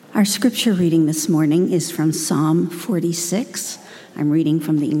Our scripture reading this morning is from Psalm 46. I'm reading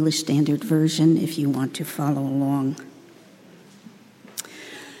from the English Standard Version if you want to follow along.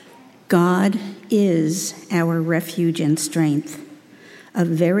 God is our refuge and strength, a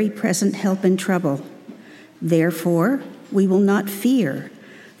very present help in trouble. Therefore, we will not fear,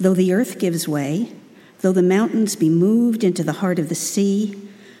 though the earth gives way, though the mountains be moved into the heart of the sea,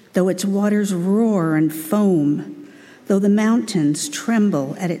 though its waters roar and foam, though the mountains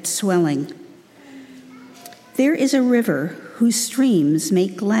tremble at its swelling. There is a river whose streams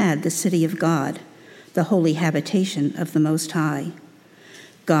make glad the city of God, the holy habitation of the Most High.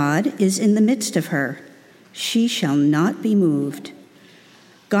 God is in the midst of her. She shall not be moved.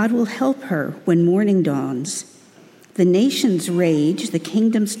 God will help her when morning dawns. The nations rage, the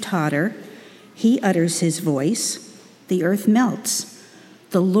kingdoms totter. He utters his voice. The earth melts.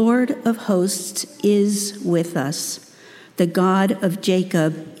 The Lord of hosts is with us. The God of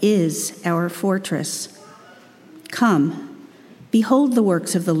Jacob is our fortress. Come, behold the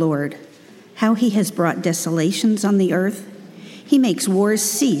works of the Lord, how he has brought desolations on the earth. He makes wars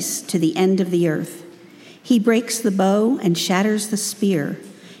cease to the end of the earth. He breaks the bow and shatters the spear.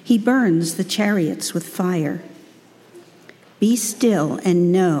 He burns the chariots with fire. Be still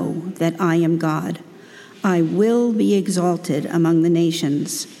and know that I am God. I will be exalted among the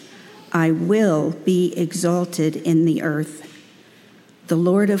nations. I will be exalted in the earth. The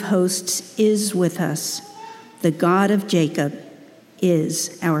Lord of hosts is with us. The God of Jacob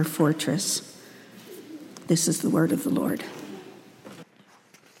is our fortress. This is the word of the Lord.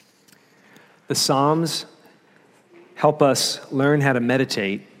 The Psalms help us learn how to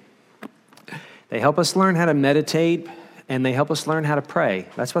meditate. They help us learn how to meditate, and they help us learn how to pray.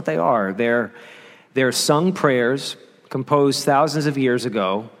 That's what they are. They're sung prayers composed thousands of years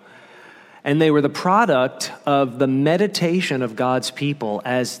ago, and they were the product of the meditation of God's people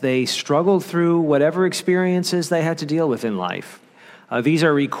as they struggled through whatever experiences they had to deal with in life. These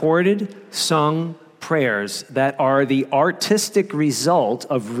are recorded, sung prayers that are the artistic result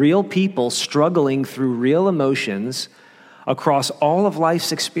of real people struggling through real emotions across all of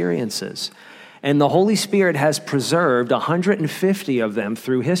life's experiences. And the Holy Spirit has preserved 150 of them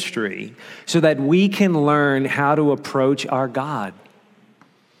through history so that we can learn how to approach our God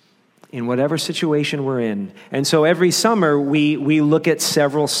in whatever situation we're in. And so every summer we look at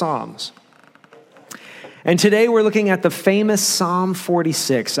several Psalms. And today we're looking at the famous Psalm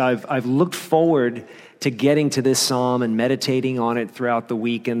 46. I've looked forward to getting to this psalm and meditating on it throughout the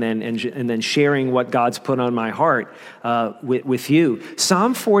week and then sharing what God's put on my heart with you.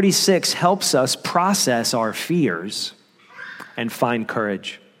 Psalm 46 helps us process our fears and find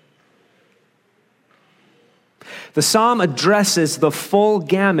courage. The psalm addresses the full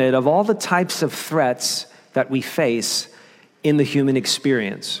gamut of all the types of threats that we face in the human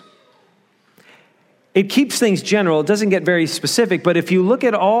experience. It keeps things general. It doesn't get very specific, but if you look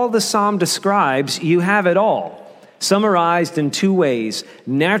at all the psalm describes, you have it all, summarized in two ways: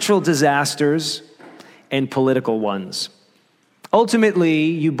 natural disasters and political ones. Ultimately,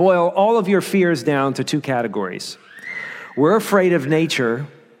 you boil all of your fears down to two categories. We're afraid of nature,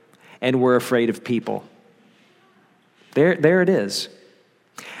 and we're afraid of people. There it is.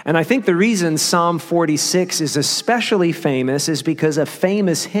 And I think the reason Psalm 46 is especially famous is because a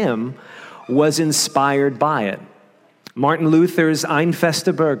famous hymn was inspired by it. Martin Luther's Ein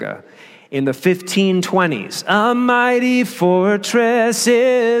feste Burg in the 1520s. A mighty fortress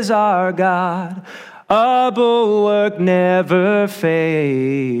is our God, a bulwark never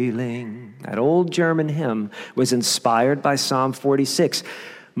failing. That old German hymn was inspired by Psalm 46.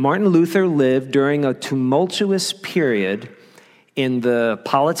 Martin Luther lived during a tumultuous period in the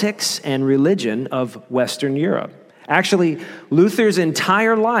politics and religion of Western Europe. Actually, Luther's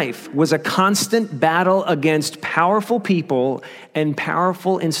entire life was a constant battle against powerful people and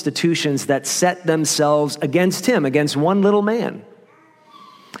powerful institutions that set themselves against him, against one little man.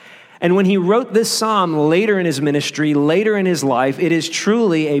 And when he wrote this psalm later in his ministry, later in his life, it is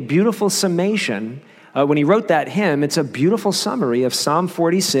truly a beautiful summation. When he wrote that hymn, it's a beautiful summary of Psalm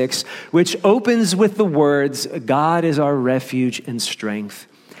 46, which opens with the words, God is our refuge and strength,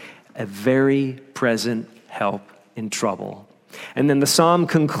 a very present help in trouble. And then the psalm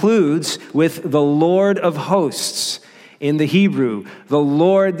concludes with the Lord of hosts. In the Hebrew, the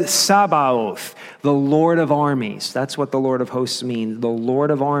Lord Sabaoth, the Lord of armies. That's what the Lord of hosts means. The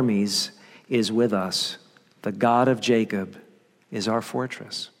Lord of armies is with us. The God of Jacob is our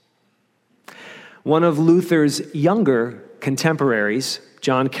fortress. One of Luther's younger contemporaries,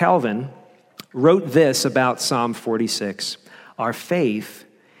 John Calvin, wrote this about Psalm 46. Our faith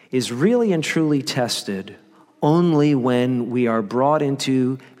is really and truly tested only when we are brought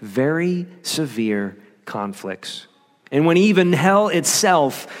into very severe conflicts, and when even hell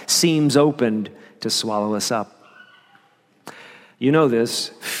itself seems opened to swallow us up. You know this,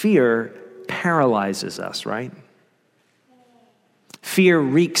 fear paralyzes us, right? Fear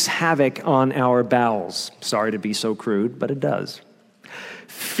wreaks havoc on our bowels. Sorry to be so crude, but it does.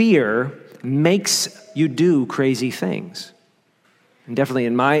 Fear makes you do crazy things. And definitely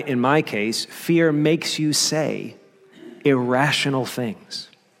in my case, fear makes you say irrational things.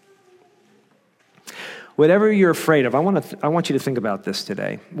 Whatever you're afraid of, I want you to think about this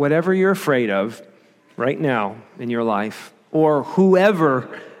today. Whatever you're afraid of right now in your life, or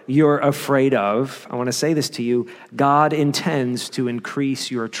whoever you're afraid of, I want to say this to you, God intends to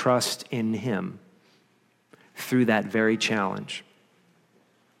increase your trust in him through that very challenge.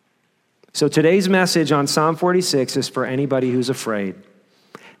 So today's message on Psalm 46 is for anybody who's afraid.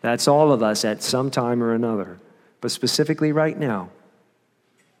 That's all of us at some time or another. But specifically right now,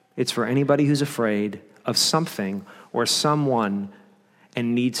 it's for anybody who's afraid of something or someone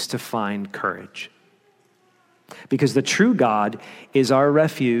and needs to find courage. Because the true God is our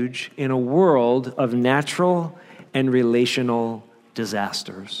refuge in a world of natural and relational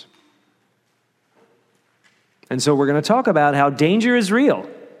disasters. And so we're going to talk about how danger is real.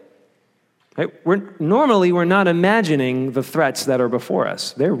 Right? We're not imagining the threats that are before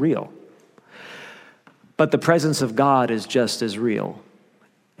us. They're real. But the presence of God is just as real.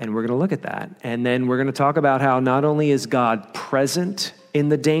 And we're going to look at that. And then we're going to talk about how not only is God present in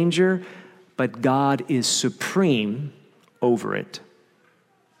the danger, but God is supreme over it.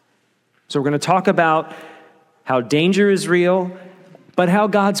 So we're going to talk about how danger is real, but how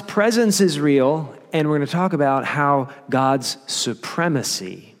God's presence is real. And we're going to talk about how God's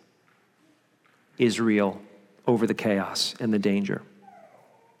supremacy is real over the chaos and the danger.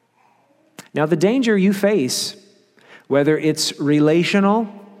 Now, the danger you face, whether it's relational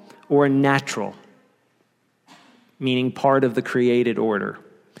or natural, meaning part of the created order,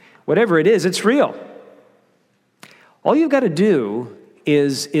 whatever it is, it's real. All you've got to do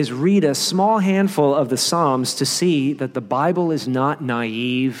is read a small handful of the Psalms to see that the Bible is not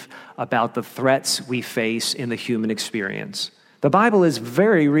naive about the threats we face in the human experience. The Bible is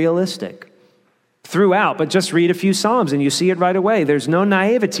very realistic throughout, but just read a few Psalms and you see it right away. There's no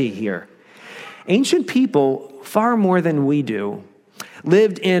naivety here. Ancient people, far more than we do,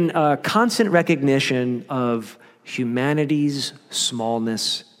 lived in a constant recognition of humanity's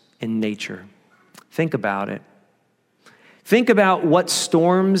smallness in nature. Think about it. Think about what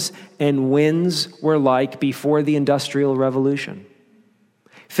storms and winds were like before the Industrial Revolution.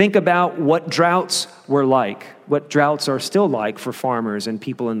 Think about what droughts were like, what droughts are still like for farmers and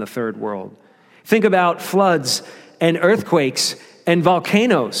people in the third world. Think about floods and earthquakes and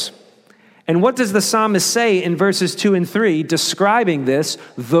volcanoes. And what does the psalmist say in verses 2 and 3 describing this?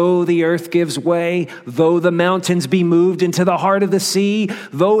 Though the earth gives way, though the mountains be moved into the heart of the sea,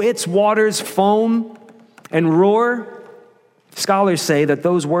 though its waters foam and roar. Scholars say that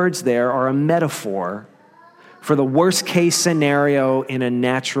those words there are a metaphor for the worst case scenario in a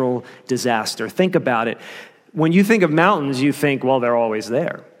natural disaster. Think about it. When you think of mountains, you think, well, they're always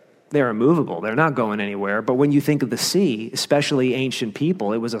there. They're immovable. They're not going anywhere. But when you think of the sea, especially ancient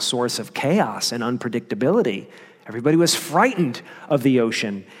people, it was a source of chaos and unpredictability. Everybody was frightened of the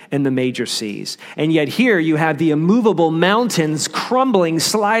ocean and the major seas. And yet here you have the immovable mountains crumbling,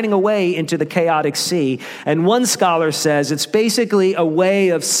 sliding away into the chaotic sea. And one scholar says it's basically a way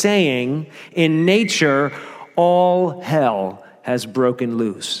of saying in nature, all hell has broken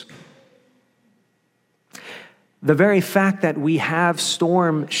loose. The very fact that we have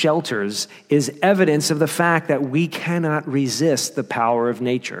storm shelters is evidence of the fact that we cannot resist the power of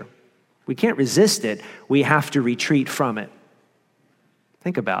nature. We can't resist it. We have to retreat from it.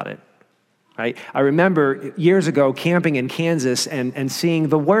 Think about it, right? I remember years ago camping in Kansas and seeing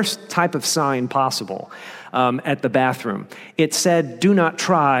the worst type of sign possible at the bathroom. It said, "Do not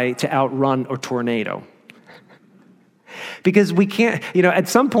try to outrun a tornado." Because we can't, at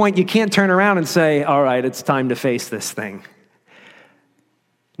some point you can't turn around and say, all right, it's time to face this thing.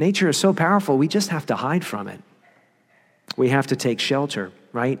 Nature is so powerful, we just have to hide from it. We have to take shelter,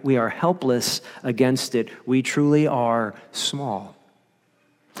 right? We are helpless against it. We truly are small.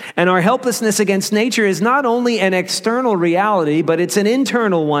 And our helplessness against nature is not only an external reality, but it's an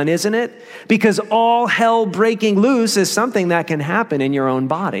internal one, isn't it? Because all hell breaking loose is something that can happen in your own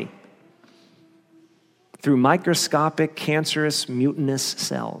body through microscopic, cancerous, mutinous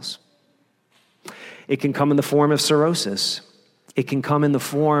cells. It can come in the form of cirrhosis. It can come in the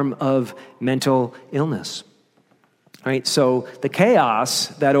form of mental illness. Right? So the chaos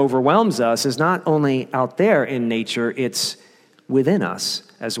that overwhelms us is not only out there in nature, it's within us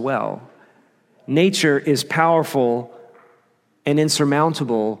as well. Nature is powerful and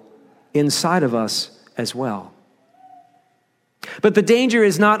insurmountable inside of us as well. But the danger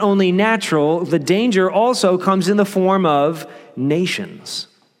is not only natural, the danger also comes in the form of nations.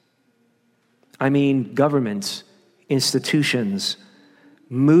 I mean, governments, institutions,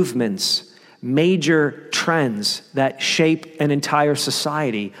 movements, major trends that shape an entire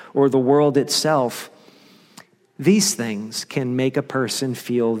society or the world itself. These things can make a person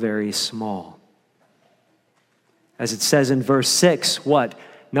feel very small. As it says in verse 6, what?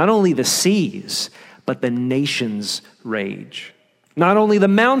 Not only the seas, but the nations rage. Not only the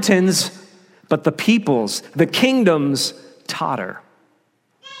mountains, but the peoples, the kingdoms totter.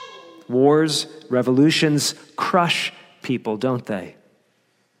 Wars, revolutions crush people, don't they?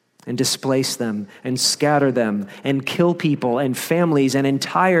 And displace them and scatter them and kill people and families and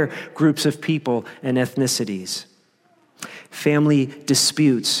entire groups of people and ethnicities. Family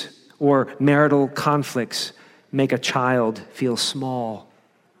disputes or marital conflicts make a child feel small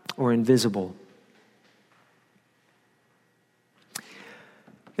or invisible.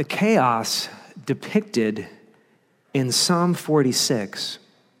 The chaos depicted in Psalm 46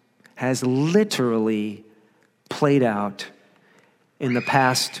 has literally played out in the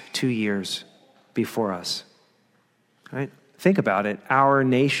past 2 years before us. Right? Think about it. Our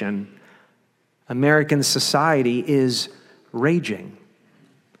nation, American society, is raging.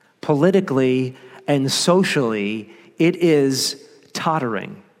 Politically and socially, it is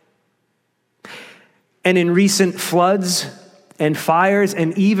tottering. And in recent floods and fires,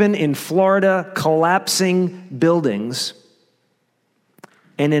 and even in Florida, collapsing buildings,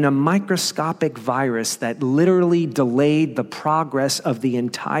 and in a microscopic virus that literally delayed the progress of the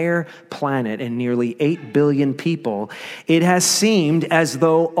entire planet and nearly 8 billion people, it has seemed as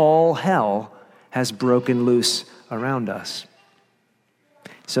though all hell has broken loose around us.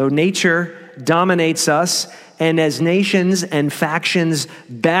 So nature dominates us, and as nations and factions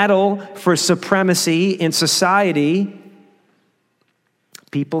battle for supremacy in society,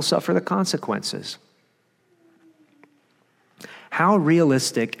 people suffer the consequences. How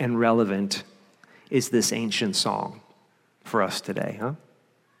realistic and relevant is this ancient song for us today, huh?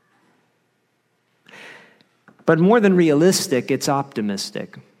 But more than realistic, it's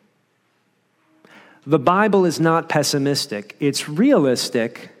optimistic. The Bible is not pessimistic. It's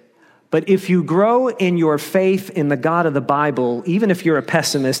realistic, but if you grow in your faith in the God of the Bible, even if you're a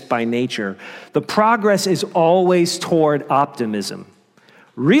pessimist by nature, the progress is always toward optimism.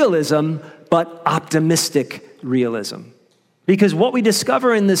 Realism, but optimistic realism. Because what we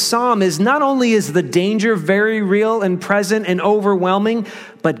discover in this psalm is not only is the danger very real and present and overwhelming,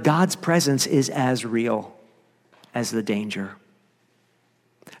 but God's presence is as real as the danger.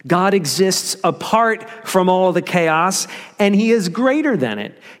 God exists apart from all the chaos, and he is greater than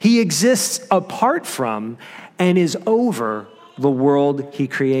it. He exists apart from and is over the world he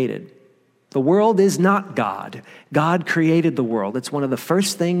created. The world is not God. God created the world. It's one of the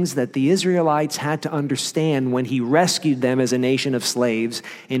first things that the Israelites had to understand when he rescued them as a nation of slaves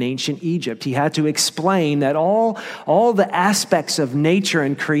in ancient Egypt. He had to explain that all the aspects of nature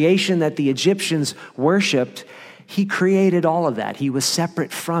and creation that the Egyptians worshiped, he created all of that. He was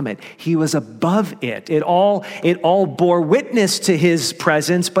separate from it. He was above it. It all bore witness to his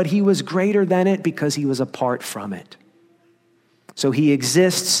presence, but he was greater than it because he was apart from it. So he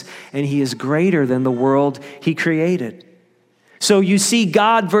exists and he is greater than the world he created. So you see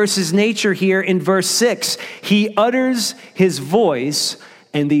God versus nature here in verse 6. He utters his voice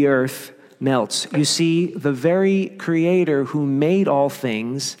and the earth melts. You see, the very creator who made all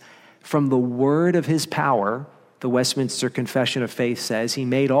things from the word of his power, the Westminster Confession of Faith says, he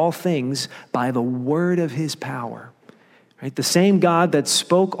made all things by the word of his power. Right? The same God that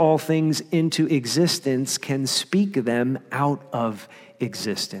spoke all things into existence can speak them out of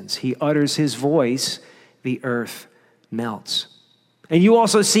existence. He utters his voice, the earth melts. And you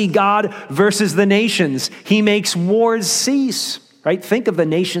also see God versus the nations. He makes wars cease. Right? Think of the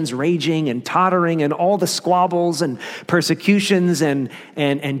nations raging and tottering and all the squabbles and persecutions and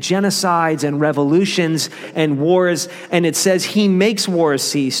genocides and revolutions and wars. And it says he makes wars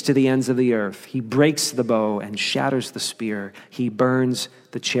cease to the ends of the earth. He breaks the bow and shatters the spear. He burns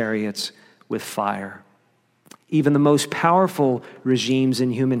the chariots with fire. Even the most powerful regimes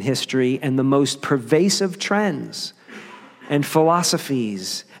in human history and the most pervasive trends and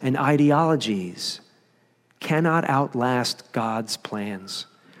philosophies and ideologies cannot outlast God's plans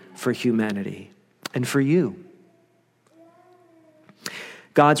for humanity and for you.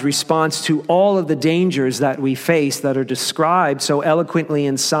 God's response to all of the dangers that we face that are described so eloquently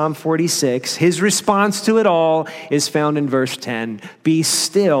in Psalm 46, his response to it all is found in verse 10. Be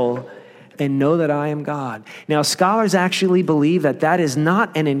still and know that I am God. Now, scholars actually believe that that is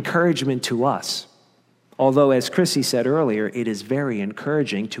not an encouragement to us. Although, as Chrissy said earlier, it is very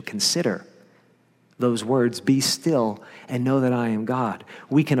encouraging to consider those words, be still and know that I am God.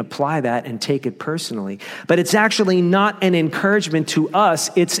 We can apply that and take it personally. But it's actually not an encouragement to us.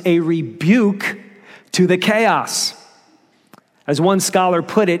 It's a rebuke to the chaos. As one scholar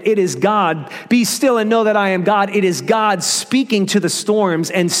put it, it is God. Be still and know that I am God. It is God speaking to the storms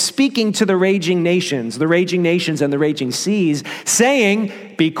and speaking to the raging nations and the raging seas, saying,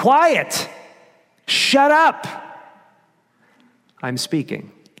 be quiet, shut up. I'm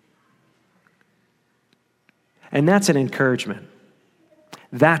speaking. And that's an encouragement.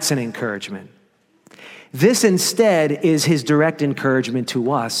 That's an encouragement. This instead is his direct encouragement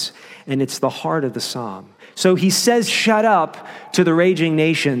to us, and it's the heart of the psalm. So he says, shut up to the raging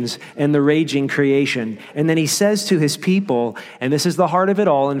nations and the raging creation. And then he says to his people, and this is the heart of it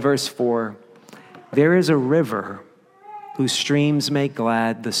all in verse 4, there is a river whose streams make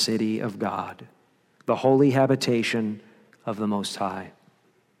glad the city of God, the holy habitation of the Most High.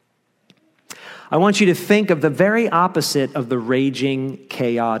 I want you to think of the very opposite of the raging,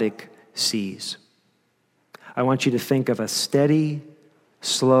 chaotic seas. I want you to think of a steady,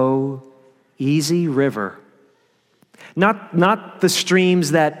 slow, easy river. Not the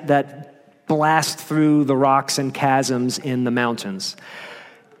streams that blast through the rocks and chasms in the mountains.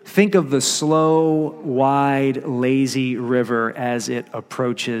 Think of the slow, wide, lazy river as it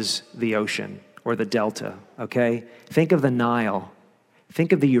approaches the ocean or the delta, okay? Think of the Nile.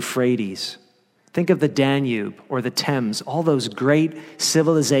 Think of the Euphrates. Think of the Danube or the Thames, all those great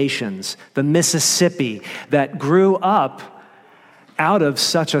civilizations, the Mississippi that grew up out of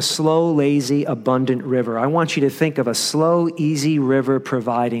such a slow, lazy, abundant river. I want you to think of a slow, easy river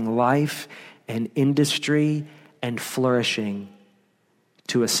providing life and industry and flourishing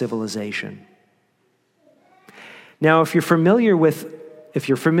to a civilization. Now, if you're familiar with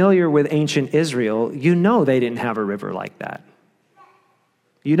ancient Israel, you know they didn't have a river like that.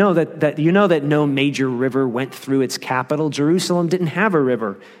 You know that no major river went through its capital. Jerusalem didn't have a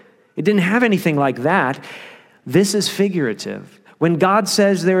river. It didn't have anything like that. This is figurative. When God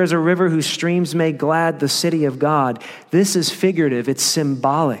says there is a river whose streams make glad the city of God, this is figurative. It's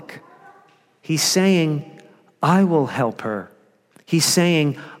symbolic. He's saying, I will help her. He's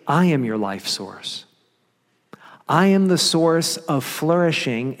saying, I am your life source. I am the source of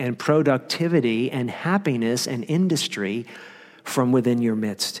flourishing and productivity and happiness and industry from within your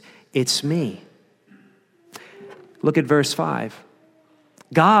midst. It's me. Look at verse 5.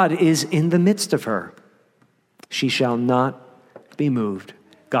 God is in the midst of her. She shall not be moved.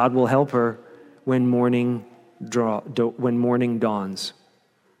 God will help her when morning dawns.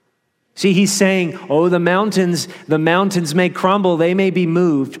 See, he's saying, oh, the mountains may crumble, they may be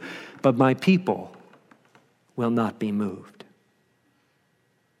moved, but my people will not be moved.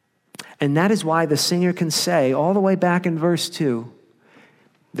 And that is why the singer can say, all the way back in verse 2,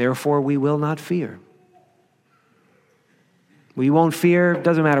 therefore we will not fear. We won't fear. It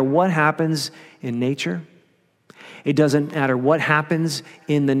doesn't matter what happens in nature. It doesn't matter what happens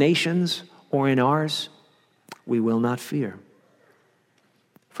in the nations or in ours. We will not fear.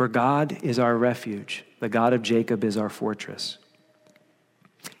 For God is our refuge. The God of Jacob is our fortress.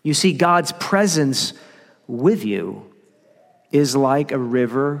 You see, God's presence with you is like a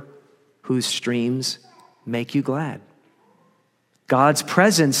river whose streams make you glad. God's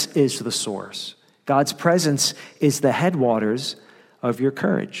presence is the source. God's presence is the headwaters of your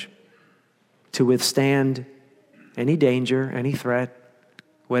courage to withstand any danger, any threat,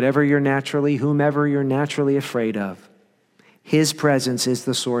 whomever you're naturally afraid of. His presence is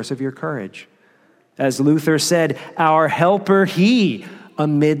the source of your courage. As Luther said, our helper he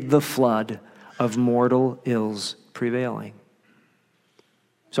amid the flood of mortal ills prevailing.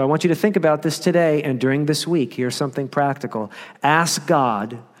 So I want you to think about this today and during this week. Here's something practical. Ask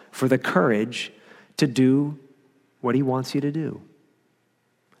God for the courage to do what he wants you to do.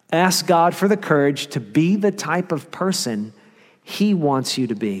 Ask God for the courage to be the type of person he wants you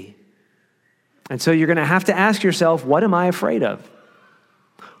to be. And so you're going to have to ask yourself, what am I afraid of?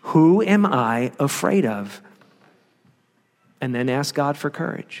 Who am I afraid of? And then ask God for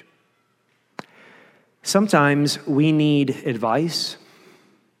courage. Sometimes we need advice.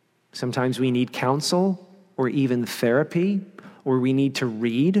 Sometimes we need counsel or even therapy, or we need to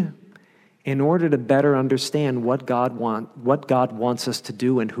read in order to better understand what God wants us to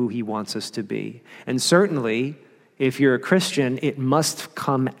do and who he wants us to be. And certainly, If you're a Christian, it must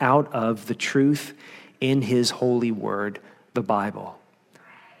come out of the truth in his holy word, the Bible.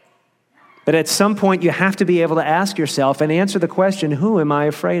 But at some point, you have to be able to ask yourself and answer the question, who am I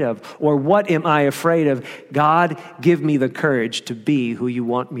afraid of? Or what am I afraid of? God, give me the courage to be who you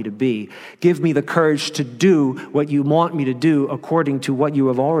want me to be. Give me the courage to do what you want me to do according to what you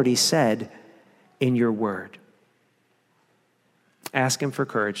have already said in your word. Ask him for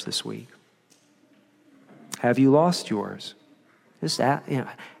courage this week. Have you lost yours?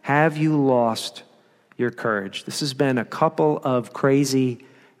 Have you lost your courage? This has been a couple of crazy,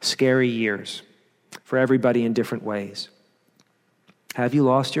 scary years for everybody in different ways. Have you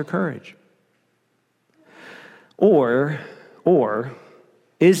lost your courage? Or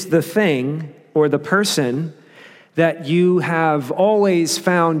is the thing or the person that you have always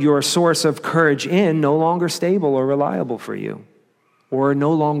found your source of courage in no longer stable or reliable for you, or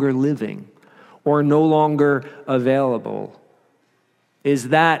no longer living, or no longer available? Is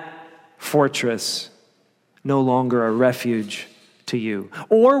that fortress no longer a refuge to you?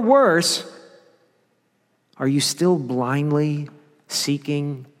 Or worse, are you still blindly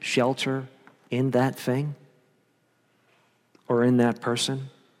seeking shelter in that thing or in that person?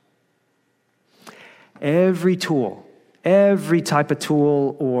 Every tool, every type of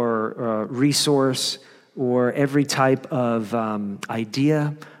tool or resource or every type of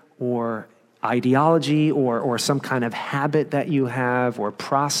idea or ideology or some kind of habit that you have or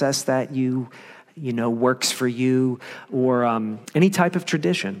process that you know works for you, or any type of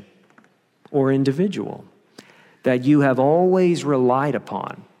tradition or individual that you have always relied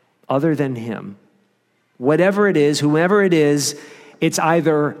upon other than him. Whatever it is, whoever it is, it's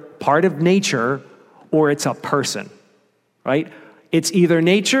either part of nature or it's a person, right? It's either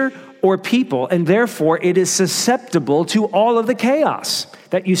nature or people, and therefore it is susceptible to all of the chaos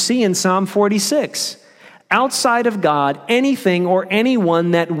that you see in Psalm 46. Outside of God, anything or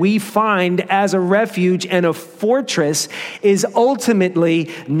anyone that we find as a refuge and a fortress is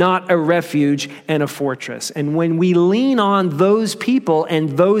ultimately not a refuge and a fortress. And when we lean on those people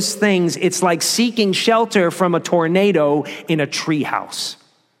and those things, it's like seeking shelter from a tornado in a treehouse.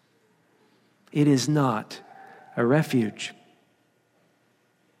 It is not a refuge.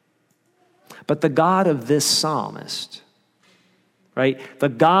 But the God of this psalmist, right? The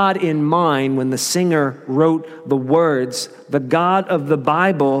God in mind when the singer wrote the words, the God of the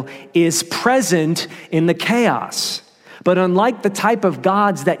Bible is present in the chaos. But unlike the type of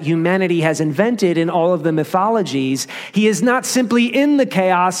gods that humanity has invented in all of the mythologies, he is not simply in the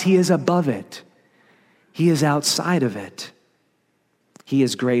chaos, he is above it. He is outside of it. He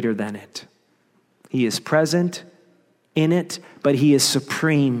is greater than it. He is present in it, but he is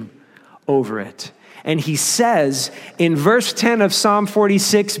supreme over it. And he says in verse 10 of Psalm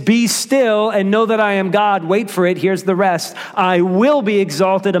 46, be still and know that I am God. Wait for it. Here's the rest. I will be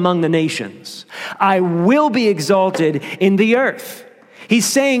exalted among the nations. I will be exalted in the earth. He's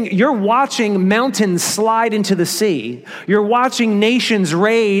saying you're watching mountains slide into the sea. You're watching nations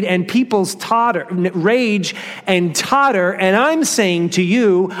raid and peoples rage and totter. And I'm saying to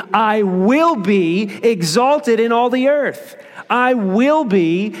you, I will be exalted in all the earth. I will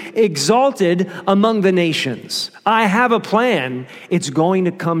be exalted among the nations. I have a plan. It's going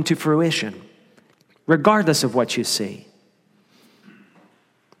to come to fruition, regardless of what you see.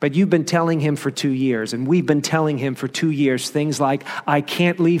 But you've been telling him for 2 years, and we've been telling him for 2 years things like, I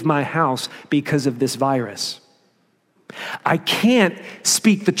can't leave my house because of this virus. I can't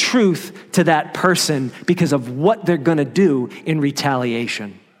speak the truth to that person because of what they're going to do in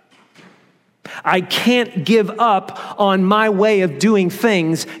retaliation. I can't give up on my way of doing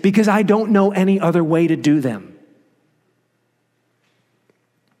things because I don't know any other way to do them.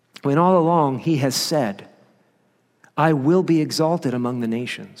 When all along he has said, I will be exalted among the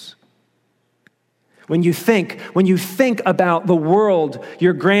nations. When you think about the world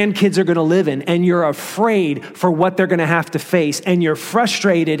your grandkids are going to live in, and you're afraid for what they're going to have to face, and you're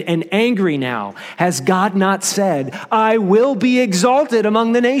frustrated and angry now, has God not said, I will be exalted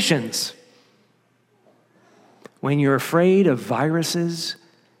among the nations? When you're afraid of viruses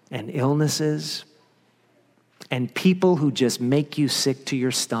and illnesses and people who just make you sick to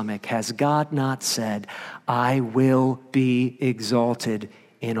your stomach, has God not said, I will be exalted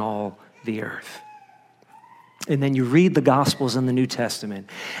in all the earth? And then you read the Gospels in the New Testament,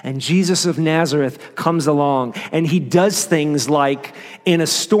 and Jesus of Nazareth comes along, and he does things like in a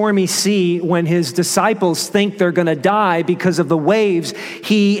stormy sea when his disciples think they're going to die because of the waves,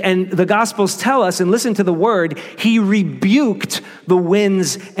 and the Gospels tell us, and listen to the word, he rebuked the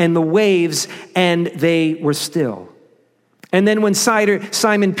winds and the waves, and they were still. And then when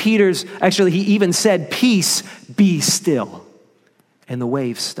Simon Peter's, actually he even said, peace, "Be still." And the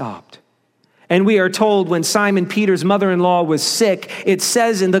waves stopped. And we are told when Simon Peter's mother-in-law was sick, it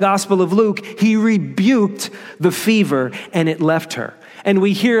says in the Gospel of Luke, he rebuked the fever and it left her. And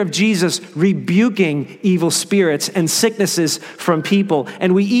we hear of Jesus rebuking evil spirits and sicknesses from people.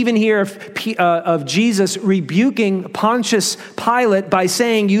 And we even hear of Jesus rebuking Pontius Pilate by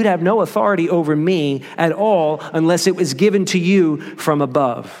saying, "You'd have no authority over me at all unless it was given to you from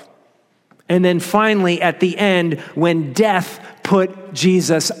above." And then finally, at the end, when death put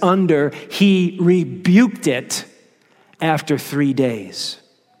Jesus under, he rebuked it after 3 days.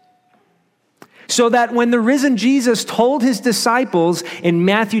 So that when the risen Jesus told his disciples in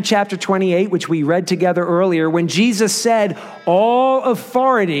Matthew chapter 28, which we read together earlier, when Jesus said, "All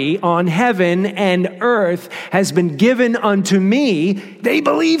authority on heaven and earth has been given unto me," they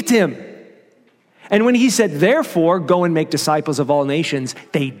believed him. And when he said, "Therefore, go and make disciples of all nations,"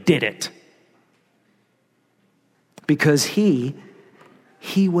 they did it. Because he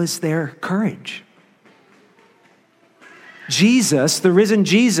was their courage. Jesus, the risen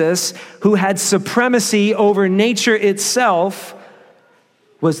Jesus, who had supremacy over nature itself,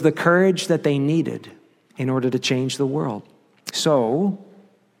 was the courage that they needed in order to change the world. So,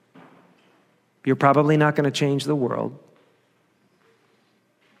 you're probably not going to change the world,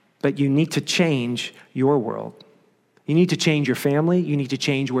 but you need to change your world. You need to change your family. You need to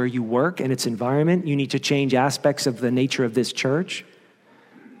change where you work and its environment. You need to change aspects of the nature of this church.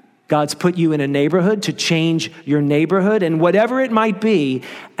 God's put you in a neighborhood to change your neighborhood, and whatever it might be,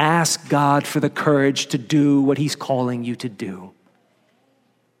 ask God for the courage to do what he's calling you to do.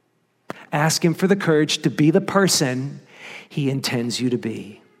 Ask him for the courage to be the person he intends you to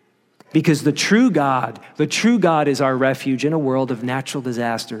be. Because the true God is our refuge in a world of natural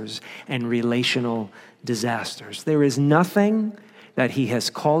disasters and relational disasters. There is nothing that he has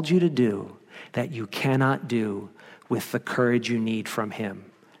called you to do that you cannot do with the courage you need from him.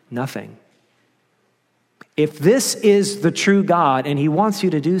 Nothing. If this is the true God and he wants you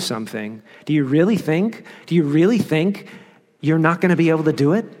to do something, do you really think you're not going to be able to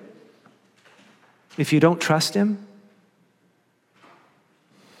do it if you don't trust him?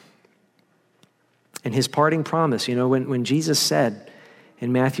 And his parting promise, when Jesus said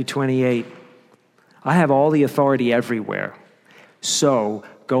in Matthew 28, "I have all the authority everywhere, so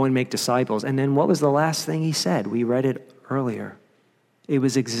go and make disciples." And then what was the last thing he said? We read it earlier. It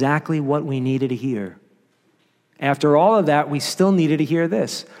was exactly what we needed to hear. After all of that, we still needed to hear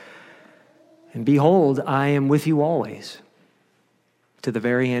this. "And behold, I am with you always to the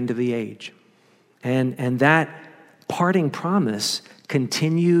very end of the age." And that parting promise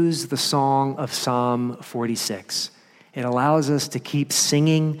continues the song of Psalm 46. It allows us to keep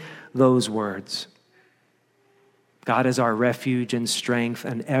singing those words. God is our refuge and strength,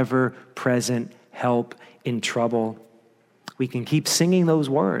 an ever-present help in trouble. We can keep singing those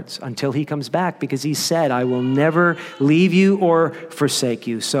words until he comes back, because he said, "I will never leave you or forsake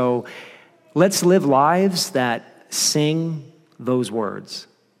you." So let's live lives that sing those words.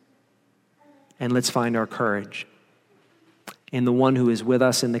 And let's find our courage in the one who is with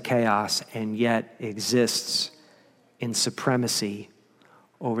us in the chaos and yet exists in supremacy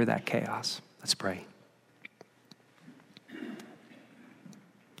over that chaos. Let's pray.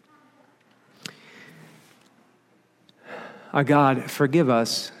 Our God, forgive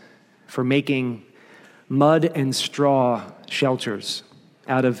us for making mud and straw shelters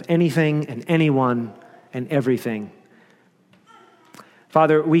out of anything and anyone and everything.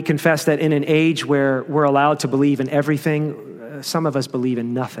 Father, we confess that in an age where we're allowed to believe in everything, some of us believe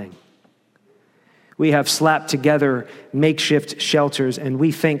in nothing. We have slapped together makeshift shelters, and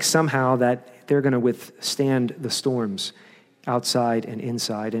we think somehow that they're going to withstand the storms outside and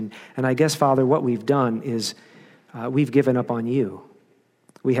inside. And I guess, Father, what we've done is we've given up on you.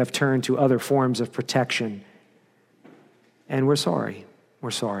 We have turned to other forms of protection, and we're sorry.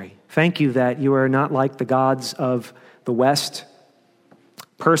 We're sorry. Thank you that you are not like the gods of the West,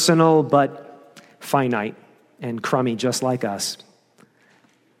 personal but finite and crummy, just like us.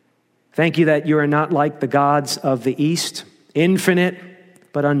 Thank you that you are not like the gods of the East, infinite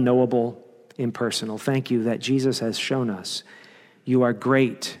but unknowable, impersonal. Thank you that Jesus has shown us you are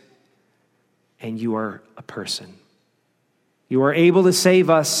great and you are a person. You are able to save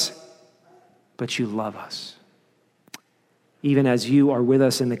us, but you love us. Even as you are with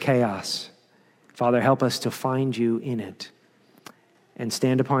us in the chaos, Father, help us to find you in it and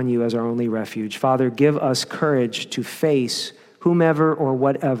stand upon you as our only refuge. Father, give us courage to face whomever or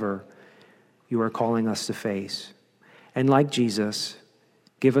whatever you are calling us to face. And like Jesus,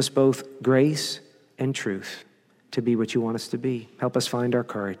 give us both grace and truth to be what you want us to be. Help us find our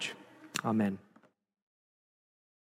courage. Amen.